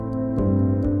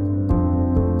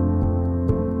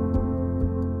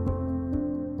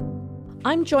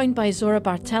I'm joined by Zora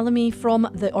Barthelemy from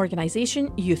the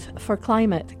organisation Youth for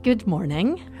Climate. Good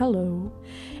morning. Hello.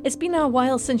 It's been a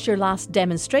while since your last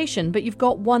demonstration, but you've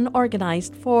got one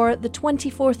organised for the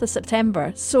 24th of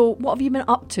September. So what have you been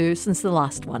up to since the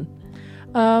last one?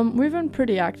 We've been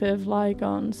pretty active, like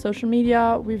on social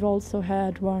media. We've also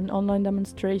had one online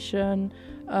demonstration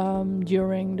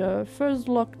during the first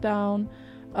lockdown.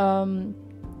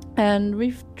 And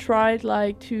we've tried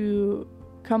to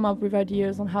come up with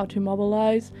ideas on how to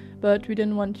mobilize, but we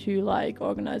didn't want to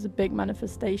organize big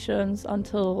manifestations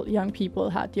until young people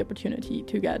had the opportunity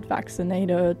to get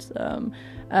vaccinated.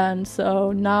 And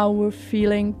so now we're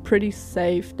feeling pretty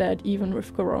safe that even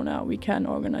with Corona, we can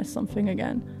organize something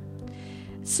again.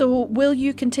 So will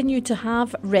you continue to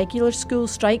have regular school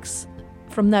strikes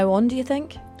from now on, do you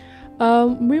think?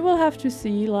 We will have to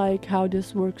see how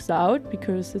this works out,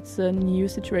 because it's a new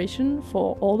situation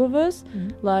for all of us,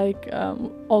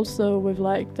 also with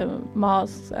the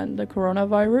masks and the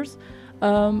coronavirus.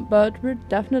 But we're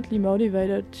definitely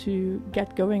motivated to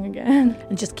get going again.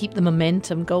 And just keep the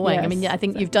momentum going. Yes, I mean, I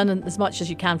think you've done as much as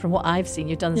you can from what I've seen.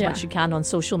 You've done as much as you can on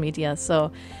social media.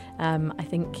 So I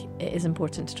think it is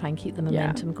important to try and keep the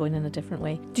momentum going in a different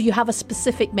way. Do you have a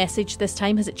specific message this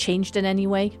time? Has it changed in any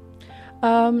way?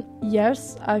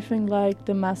 Yes, I think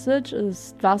the message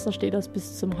is Wasser steht uns bis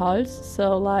zum Hals,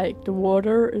 so the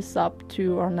water is up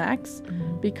to our necks,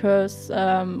 because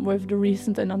with the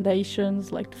recent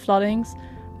inundations, the floodings,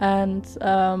 and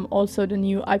also the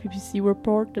new IPCC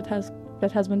report that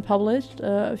has been published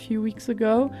a few weeks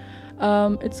ago,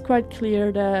 it's quite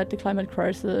clear that the climate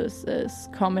crisis is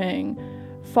coming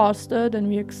faster than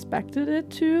we expected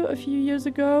it to a few years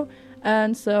ago.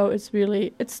 And so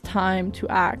it's time to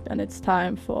act, and it's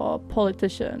time for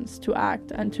politicians to act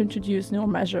and to introduce new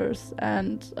measures.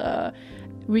 And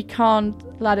we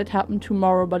can't let it happen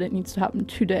tomorrow, but it needs to happen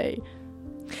today.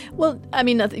 Well, I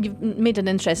mean, you've made an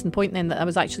interesting point then that I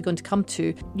was actually going to come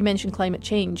to. You mentioned climate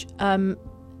change.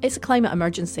 It's a climate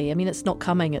emergency. I mean, it's not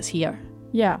coming, it's here.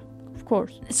 Yeah, of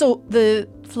course. So the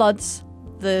floods,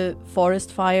 the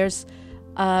forest fires,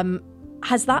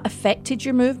 has that affected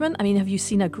your movement? I mean, have you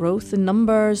seen a growth in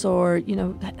numbers, or,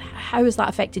 how has that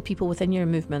affected people within your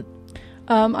movement?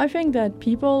 I think that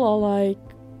people are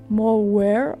more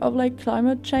aware of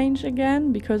climate change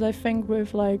again, because I think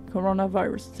with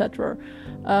coronavirus, etc.,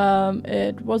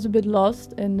 it was a bit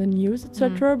lost in the news,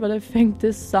 etc. But I think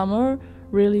this summer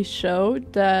really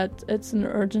showed that it's an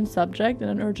urgent subject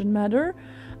and an urgent matter.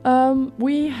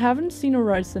 We haven't seen a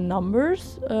rise in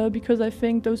numbers because I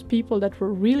think those people that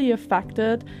were really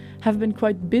affected have been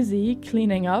quite busy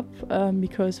cleaning up,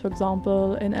 because, for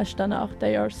example, in Echternach,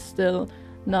 they are still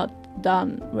not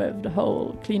done with the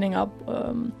whole cleaning up.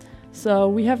 So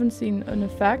we haven't seen an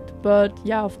effect. But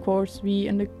yeah, of course, we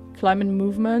in the climate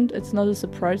movement, it's not a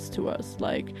surprise to us.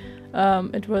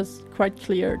 It was quite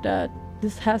clear that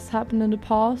this has happened in the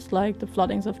past, the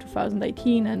floodings of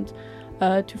 2018 and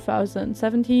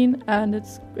 2017, and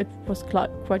it was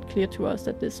quite clear to us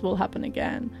that this will happen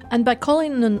again. And by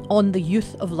calling on the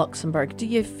youth of Luxembourg, do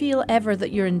you feel ever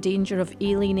that you're in danger of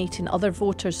alienating other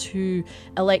voters who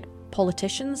elect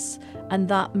politicians, and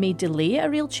that may delay a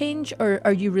real change, or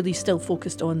are you really still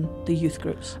focused on the youth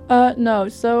groups? No,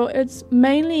 so it's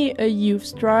mainly a youth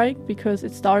strike, because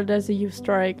it started as a youth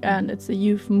strike and it's a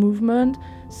youth movement.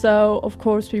 So of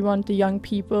course we want the young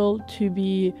people to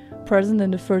be present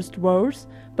in the first rows,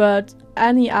 but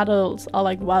any adults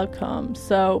are welcome.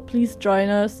 So please join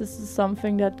us. This is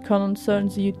something that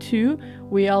concerns you too.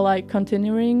 We are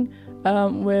continuing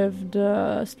with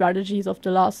the strategies of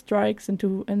the last strikes in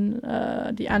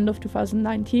the end of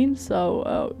 2019.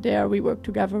 So there we work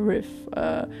together with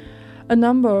a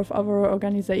number of other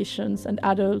organizations, and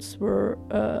adults were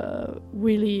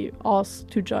really asked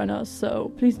to join us.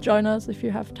 So please join us if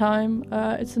you have time.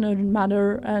 It's an urgent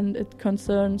matter, and it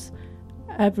concerns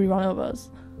every one of us.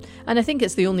 And I think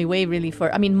it's the only way really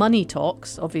money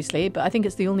talks, obviously, but I think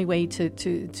it's the only way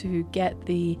to get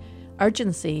the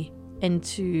urgency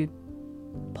into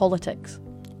politics.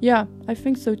 Yeah, I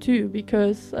think so too,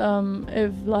 because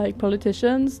if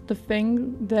politicians, the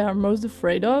thing they are most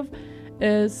afraid of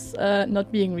is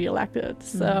not being re-elected.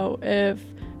 So if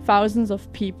thousands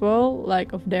of people,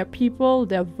 of their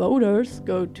voters,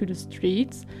 go to the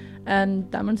streets and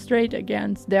demonstrate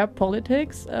against their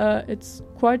politics, it's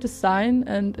quite a sign,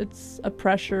 and it's a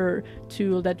pressure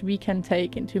tool that we can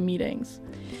take into meetings.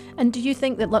 And do you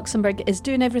think that Luxembourg is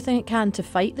doing everything it can to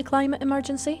fight the climate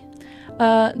emergency?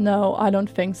 No, I don't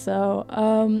think so.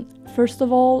 First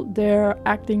of all, they're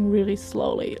acting really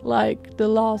slowly.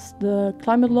 The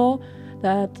climate law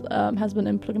that has been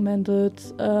implemented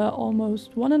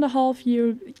almost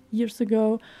 1.5 years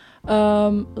ago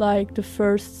like the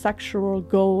first sectoral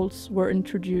goals were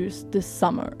introduced this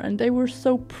summer, and they were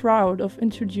so proud of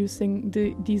introducing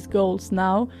these goals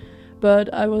now.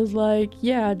 But I was like,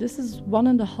 yeah, this is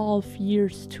 1.5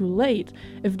 years too late.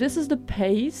 If this is the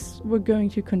pace we're going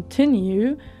to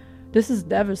continue, this is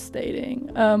devastating.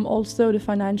 Also, the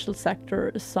financial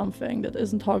sector is something that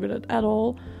isn't targeted at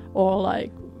all, or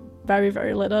like very,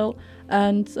 very little.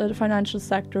 And the financial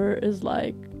sector is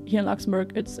like, here in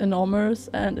Luxembourg, it's enormous,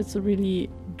 and it's a really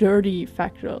dirty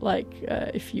factor, like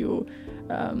if you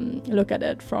look at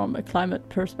it from a climate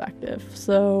perspective.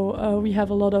 So we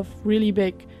have a lot of really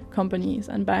big companies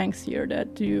and banks here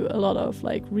that do a lot of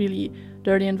like really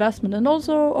dirty investment, and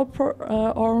also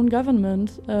our own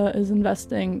government is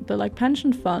investing the like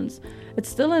pension funds. It's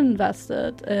still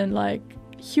invested in like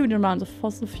huge amounts of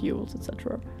fossil fuels,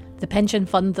 etc. The pension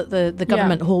fund that the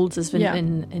government holds has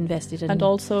been invested in. And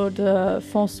also the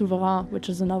Fonds Souverain, which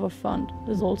is another fund,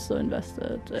 is also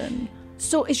invested in.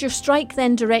 So is your strike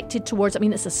then directed towards, I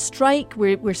mean, it's a strike,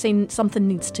 we're saying something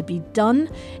needs to be done.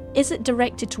 Is it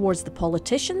directed towards the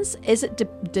politicians? Is it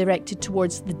directed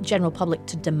towards the general public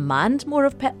to demand more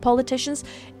of politicians?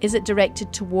 Is it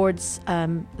directed towards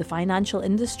the financial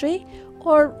industry,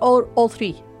 or all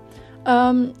three?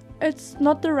 It's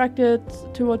not directed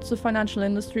towards the financial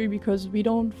industry because we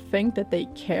don't think that they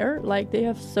care. Like, they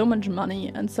have so much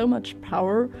money and so much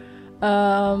power.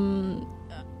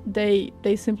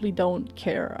 They simply don't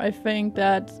care. I think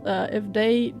that if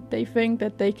they think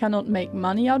that they cannot make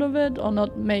money out of it, or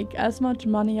not make as much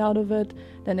money out of it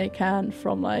than they can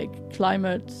from like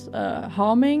climate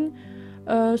harming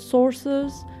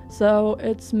sources. So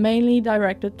it's mainly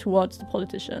directed towards the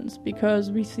politicians,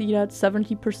 because we see that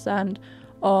 70%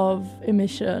 of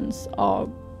emissions are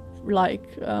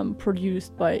like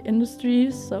produced by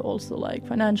industries, so also like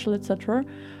financial, etc.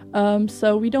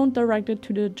 So we don't direct it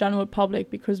to the general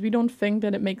public, because we don't think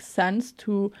that it makes sense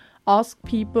to ask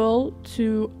people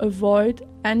to avoid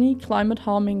any climate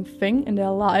harming thing in their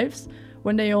lives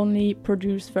when they only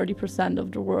produce 30%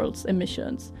 of the world's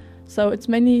emissions. So it's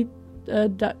mainly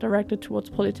directed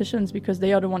towards politicians, because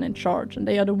they are the one in charge, and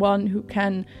they are the one who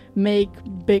can make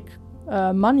big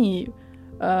money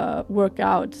work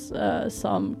out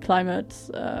some climate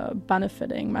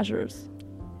benefiting measures.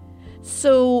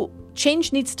 So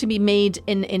change needs to be made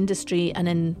in industry and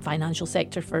in financial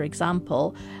sector, for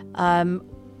example.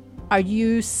 Are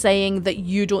you saying that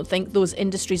you don't think those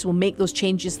industries will make those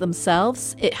changes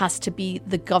themselves? It has to be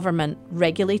the government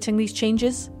regulating these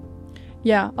changes?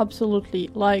 Yeah,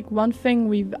 absolutely. Like, one thing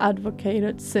we've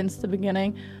advocated since the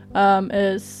beginning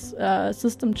is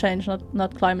system change,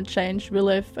 not climate change. We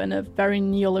live in a very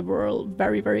neoliberal,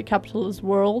 very, very capitalist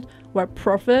world where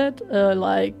profit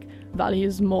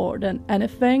values more than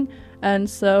anything. And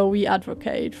so we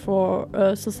advocate for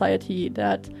a society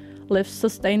that lives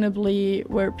sustainably,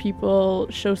 where people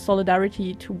show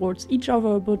solidarity towards each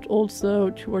other, but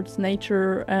also towards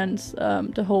nature and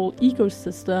the whole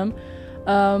ecosystem.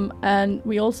 And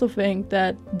we also think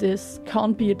that this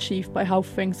can't be achieved by how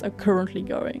things are currently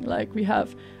going. Like, we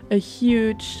have a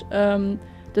huge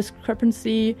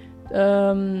discrepancy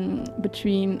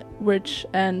between rich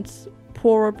and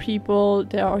poorer people.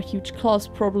 There are huge class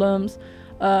problems,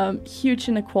 huge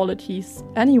inequalities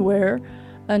anywhere.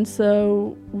 And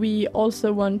so we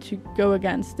also want to go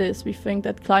against this. We think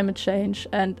that climate change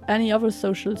and any other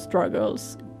social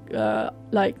struggles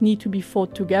need to be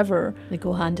fought together. They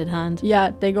go hand in hand.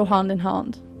 Yeah, they go hand in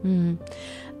hand. Mm.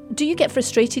 Do you get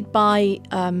frustrated by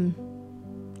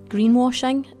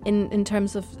greenwashing in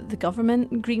terms of the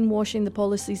government, greenwashing the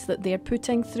policies that they're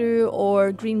putting through,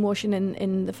 or greenwashing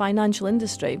in the financial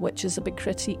industry, which is a big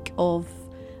critique of...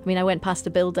 I mean, I went past a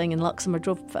building in Luxembourg,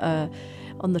 drove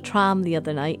on the tram the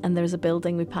other night, and there's a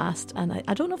building we passed, and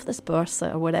I don't know if this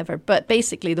Bursa or whatever, but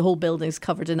basically the whole building is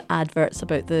covered in adverts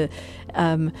about the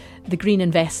green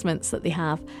investments that they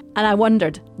have. And I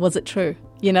wondered, was it true?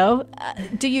 You know,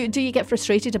 do you get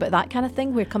frustrated about that kind of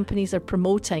thing, where companies are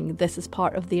promoting this as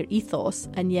part of their ethos,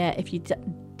 and yet if you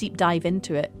deep dive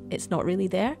into it, it's not really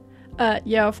there?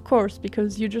 Yeah, of course,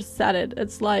 because you just said it.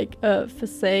 It's like a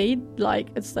facade, like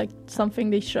it's like something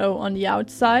they show on the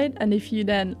outside, and if you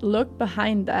then look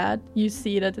behind that, you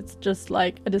see that it's just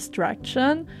like a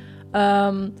distraction,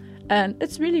 and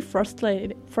it's really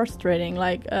frustrating.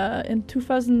 Like in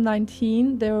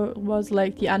 2019, there was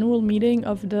like the annual meeting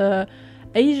of the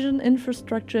Asian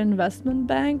Infrastructure Investment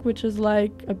Bank, which is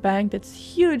like a bank that's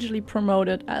hugely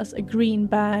promoted as a green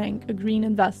bank, a green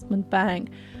investment bank.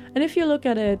 And if you look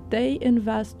at it, they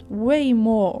invest way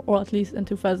more, or at least in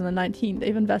 2019,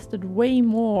 they've invested way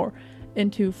more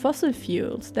into fossil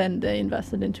fuels, then they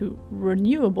invested into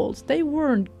renewables. They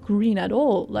weren't green at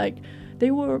all. Like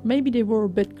they were a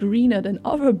bit greener than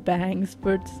other banks,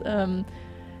 but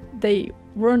they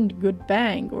weren't a good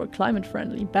bank or a climate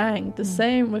friendly bank. The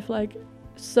same with like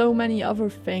so many other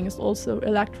things. Also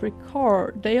electric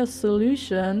car, they are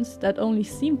solutions that only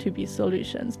seem to be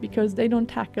solutions because they don't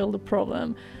tackle the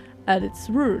problem at its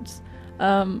roots.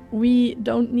 We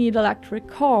don't need electric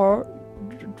car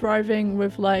driving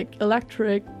with like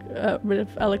with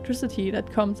electricity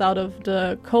that comes out of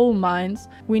the coal mines.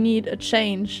 We need a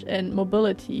change in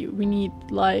mobility. We need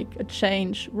like a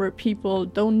change where people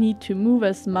don't need to move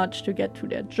as much to get to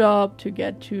their job, to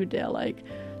get to their like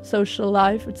social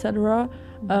life, etc.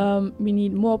 We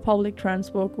need more public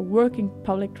transport or working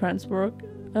public transport,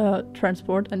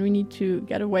 and we need to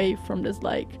get away from this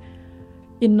like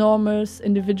enormous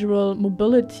individual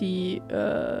mobility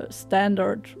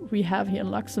standard we have here in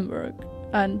Luxembourg,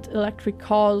 and electric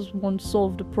cars won't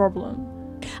solve the problem.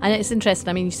 And it's interesting,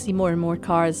 I mean, you see more and more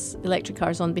electric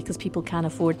cars on because people can't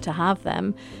afford to have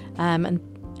them, and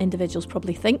individuals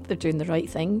probably think they're doing the right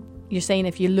thing. You're saying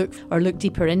if you look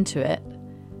deeper into it,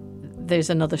 there's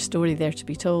another story there to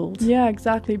be told. Yeah,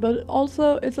 exactly. But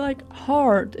also it's like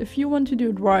hard if you want to do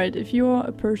it right. If you're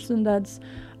a person that's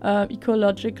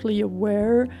ecologically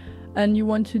aware and you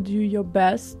want to do your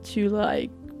best to like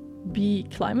be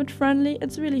climate friendly,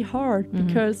 it's really hard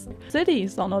because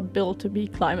cities are not built to be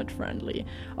climate friendly.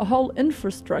 A whole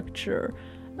infrastructure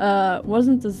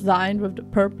wasn't designed with the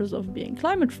purpose of being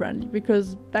climate friendly,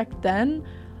 because back then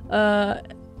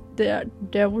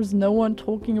there was no one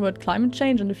talking about climate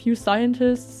change, and a few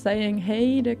scientists saying,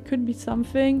 hey, there could be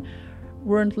something,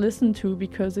 weren't listened to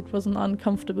because it was an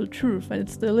uncomfortable truth, and it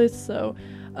still is so.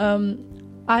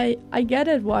 I get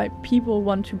it why people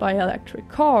want to buy electric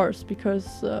cars,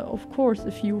 because of course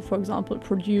if you, for example,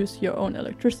 produce your own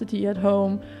electricity at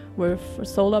home with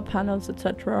solar panels,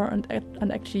 etc.,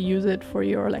 and actually use it for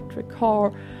your electric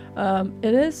car,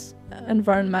 it is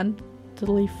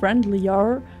environmentally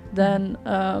friendlier than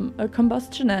a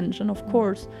combustion engine, of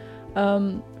course.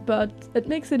 But it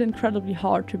makes it incredibly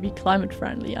hard to be climate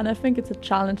friendly, and I think it's a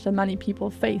challenge that many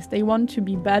people face. They want to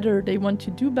be better, they want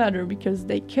to do better because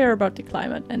they care about the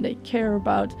climate and they care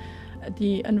about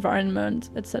the environment,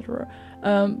 etc.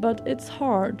 But it's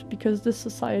hard because this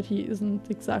society isn't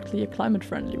exactly a climate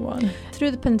friendly one. Through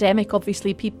the pandemic,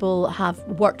 obviously people have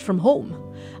worked from home,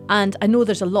 and I know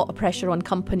there's a lot of pressure on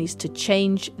companies to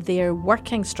change their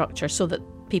working structure so that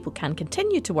people can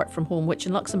continue to work from home, which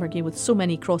in Luxembourg, with so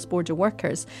many cross-border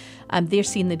workers, they're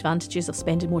seeing the advantages of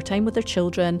spending more time with their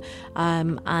children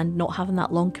and not having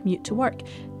that long commute to work.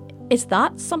 Is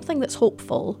that something that's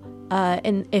hopeful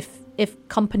if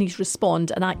companies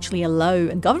respond and actually allow,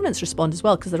 and governments respond as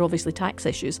well, because there are obviously tax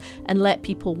issues, and let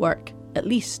people work at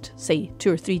least, say,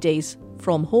 2 or 3 days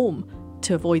from home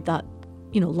to avoid that,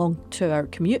 long 2-hour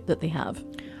commute that they have?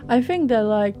 I think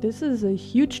that this is a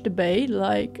huge debate.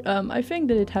 I think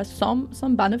that it has some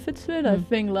benefits to it. I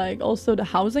think also the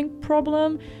housing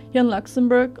problem here in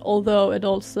Luxembourg, although it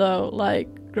also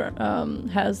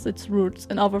has its roots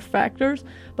in other factors.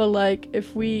 But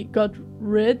if we got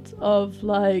rid of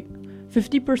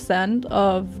 50%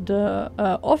 of the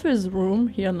office room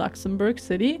here in Luxembourg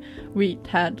City, we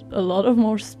had a lot of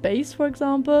more space, for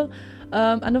example,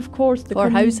 and of course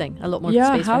housing, a lot more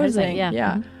space for housing.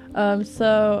 Yeah.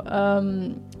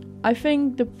 I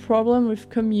think the problem with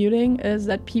commuting is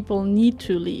that people need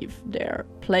to leave their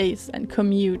place and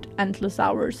commute endless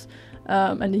hours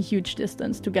and a huge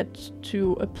distance to get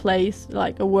to a place,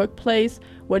 like a workplace,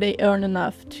 where they earn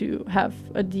enough to have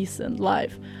a decent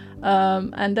life.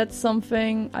 And that's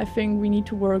something I think we need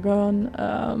to work on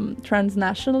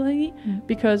transnationally,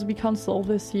 because we can't solve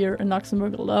this here in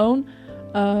Luxembourg alone.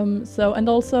 And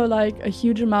also a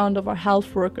huge amount of our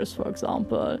health workers, for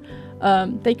example,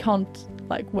 they can't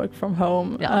work from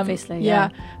home. Yeah, obviously. Yeah.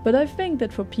 But I think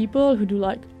that for people who do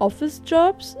office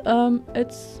jobs,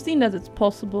 it's seen that it's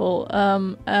possible,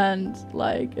 and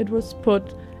it was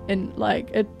put in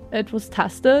it was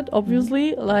tested,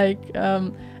 obviously,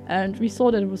 and we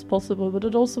saw that it was possible. But I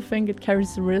also think it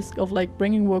carries the risk of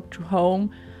bringing work to home,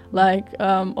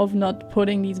 of not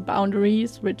putting these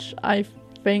boundaries, which I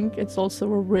think it's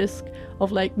also a risk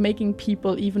of making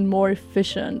people even more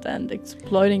efficient and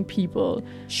exploiting people.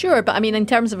 Sure, but I mean, in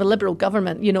terms of a liberal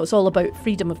government, it's all about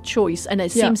freedom of choice, and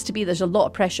it seems to be there's a lot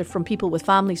of pressure from people with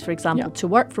families, for example, to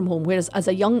work from home, whereas as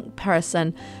a young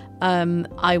person,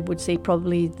 I would say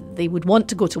probably they would want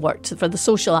to go to work for the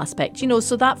social aspect,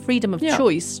 so that freedom of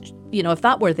choice, if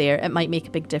that were there, it might make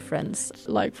a big difference.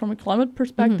 Like from a climate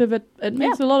perspective, it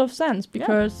makes a lot of sense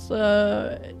because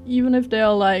even if there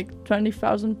are like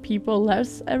 20,000 people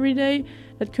less every day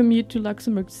that commute to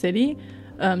Luxembourg City,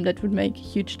 that would make a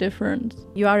huge difference.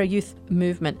 You are a youth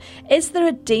movement. Is there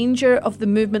a danger of the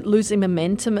movement losing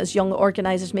momentum as young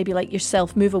organisers, maybe like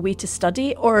yourself, move away to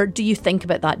study? Or do you think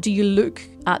about that? Do you look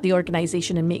at the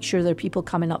organisation and make sure there are people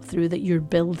coming up through that you're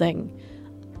building?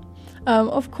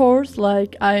 Of course,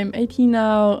 like I'm 18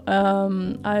 now.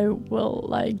 I will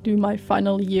do my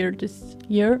final year this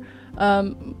year.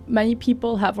 Many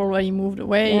people have already moved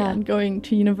away and going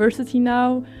to university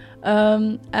now.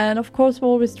 And of course, we're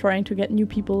always trying to get new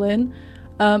people in.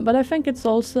 But I think it's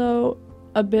also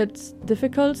a bit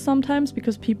difficult sometimes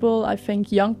because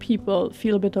young people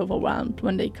feel a bit overwhelmed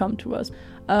when they come to us.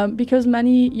 Because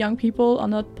many young people are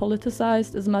not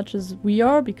politicized as much as we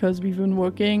are, because we've been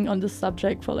working on this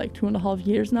subject for like 2.5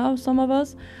 years now, some of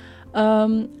us.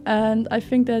 And I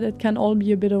think that it can all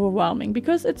be a bit overwhelming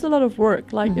because it's a lot of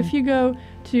work. Like if you go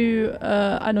to,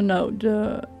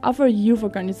 the other youth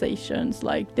organizations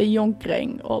like the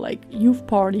Jongkring or like youth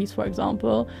parties, for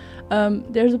example,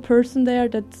 there's a person there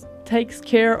that takes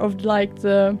care of like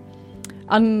the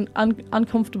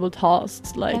uncomfortable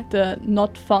tasks, like the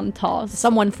not fun tasks.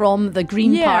 Someone from the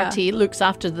Green Party looks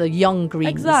after the young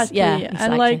Greens. Exactly.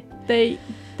 And like they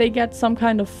get some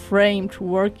kind of frame to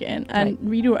work in, and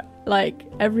we do like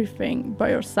everything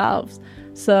by ourselves.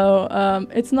 So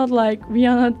it's not like we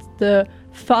are not the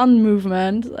fun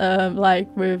movement,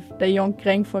 like with the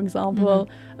Jongkring, for example,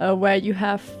 where you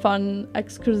have fun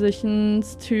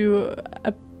excursions to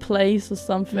a place or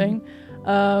something.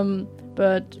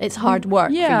 But it's hard work.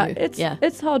 For you.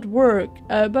 It's hard work,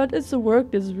 but it's a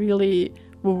work that's really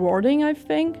rewarding, I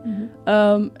think.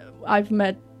 I've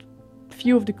met a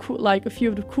few of the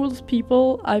coolest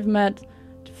people I've met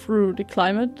through the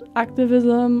climate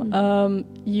activism.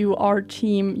 You are a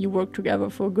team, you work together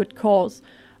for a good cause.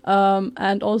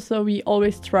 And also we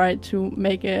always try to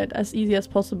make it as easy as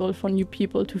possible for new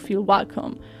people to feel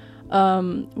welcome.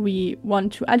 We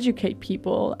want to educate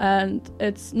people, and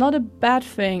it's not a bad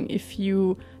thing if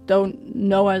you don't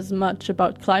know as much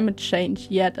about climate change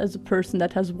yet as a person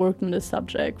that has worked on this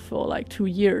subject for like 2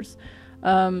 years.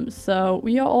 So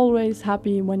we are always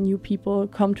happy when new people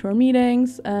come to our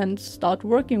meetings and start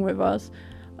working with us,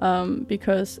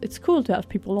 because it's cool to have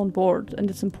people on board, and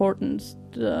it's important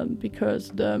because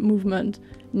the movement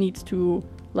needs to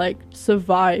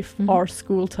survive our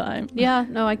school time. Yeah,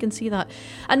 no, I can see that.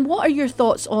 And what are your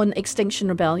thoughts on Extinction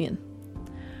Rebellion?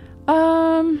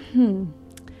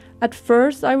 At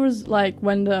first, I was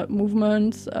when the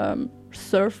movement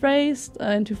surfaced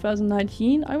in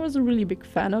 2019, I was a really big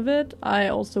fan of it. I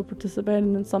also participated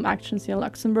in some actions here in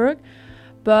Luxembourg.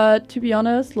 But to be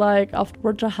honest, after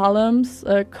Roger Hallam's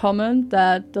comment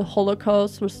that the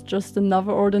Holocaust was just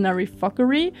another ordinary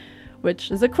fuckery,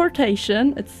 which is a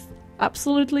quotation, it's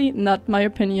absolutely not my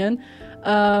opinion.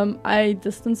 I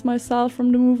distance myself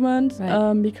from the movement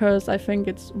because I think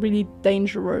it's really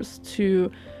dangerous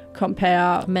to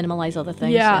minimize other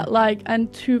things. Yeah,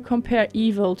 and to compare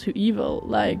evil to evil.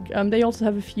 They also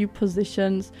have a few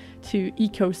positions to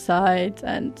ecocide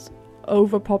and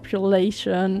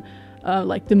overpopulation,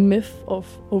 the myth of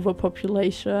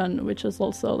overpopulation, which is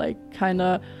also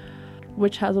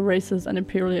which has a racist and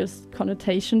imperialist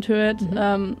connotation to it.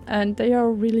 And they are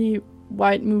really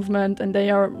white movement, and they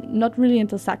are not really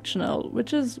intersectional,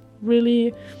 which is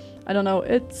really, I don't know,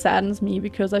 it saddens me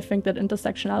because I think that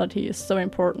intersectionality is so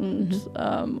important,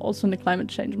 also in the climate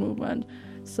change movement.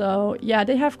 So yeah,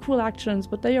 they have cool actions,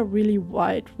 but they are really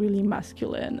white, really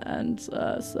masculine, and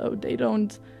so they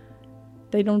don't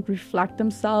reflect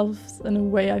themselves in a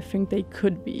way I think they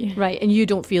could be. Right, and you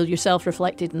don't feel yourself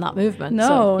reflected in that movement?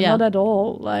 No, not at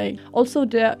all. Also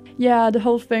the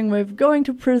whole thing with going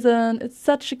to prison, it's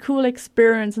such a cool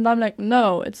experience, and I'm like,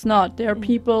 no, it's not. There are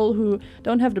people who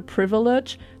don't have the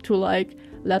privilege to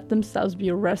let themselves be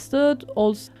arrested.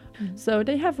 Also, so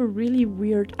they have a really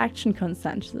weird action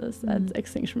consensus at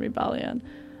Extinction Rebellion,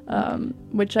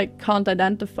 which I can't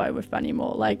identify with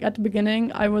anymore. At the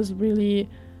beginning, I was really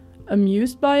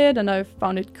amused by it and I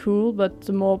found it cool, but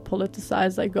the more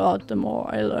politicized I got, the more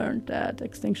I learned that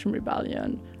Extinction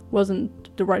Rebellion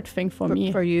wasn't the right thing for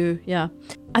me. For you, yeah.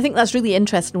 I think that's really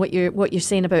interesting what you're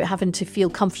saying about having to feel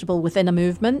comfortable within a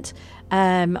movement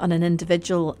on an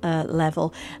individual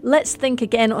level. Let's think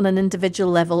again on an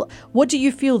individual level. What do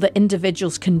you feel that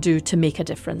individuals can do to make a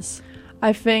difference?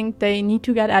 I think they need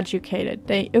to get educated.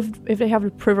 If they have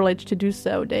the privilege to do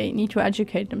so, they need to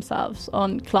educate themselves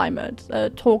on climate,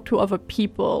 talk to other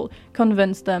people,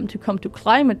 convince them to come to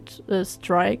climate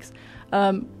strikes,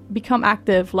 become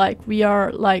active. We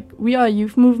are a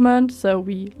youth movement, so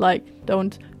we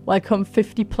don't welcome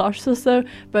 50 plus or so,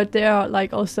 but there are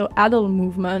also adult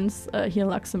movements here in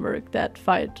Luxembourg that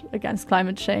fight against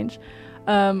climate change.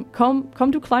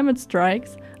 Come to climate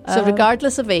strikes. So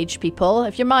regardless of age, people,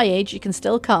 if you're my age, you can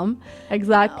still come.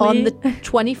 Exactly. On the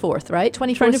 24th, right?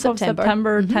 24th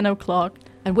September, 10 o'clock.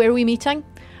 And where are we meeting?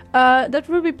 That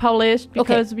will be published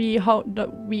because we have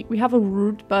a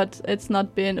route, but it's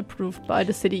not been approved by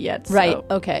the city yet. Right, so.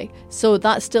 okay. So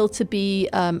that's still to be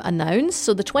announced.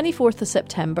 So the 24th of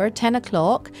September, 10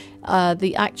 o'clock,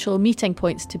 the actual meeting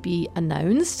points to be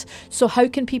announced. So how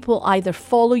can people either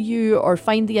follow you or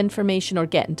find the information or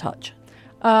get in touch?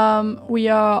 We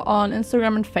are on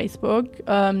Instagram and Facebook.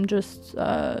 Just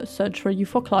search for Youth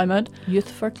for Climate.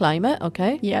 Youth for Climate,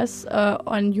 okay. Yes,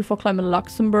 on Youth for Climate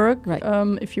Luxembourg. Right.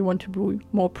 If you want to be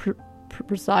more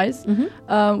precise.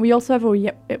 Mm-hmm. We also have a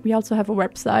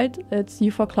website. It's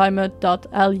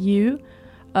youthforclimate.lu.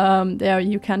 There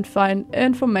you can find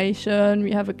information.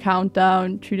 We have a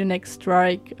countdown to the next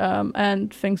strike,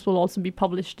 and things will also be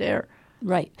published there.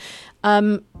 Right.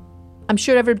 I'm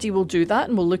sure everybody will do that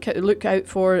and will look out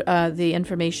for the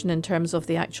information in terms of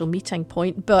the actual meeting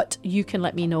point, but you can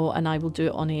let me know and I will do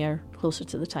it on air closer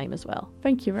to the time as well.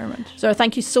 Thank you very much. So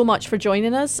thank you so much for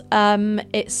joining us.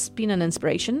 It's been an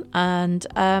inspiration and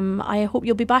I hope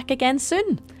you'll be back again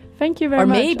soon. Thank you very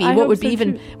much. Or maybe what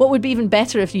would be even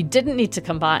better if you didn't need to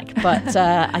come back, but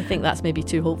I think that's maybe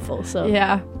too hopeful. So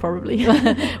yeah, probably.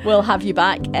 We'll have you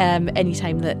back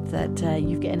anytime that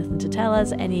you've got anything to tell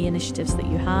us, any initiatives that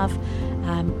you have.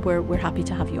 We're happy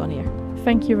to have you on air.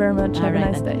 Thank you very much. Have a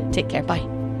nice day. day. Take care. Bye.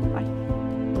 Bye.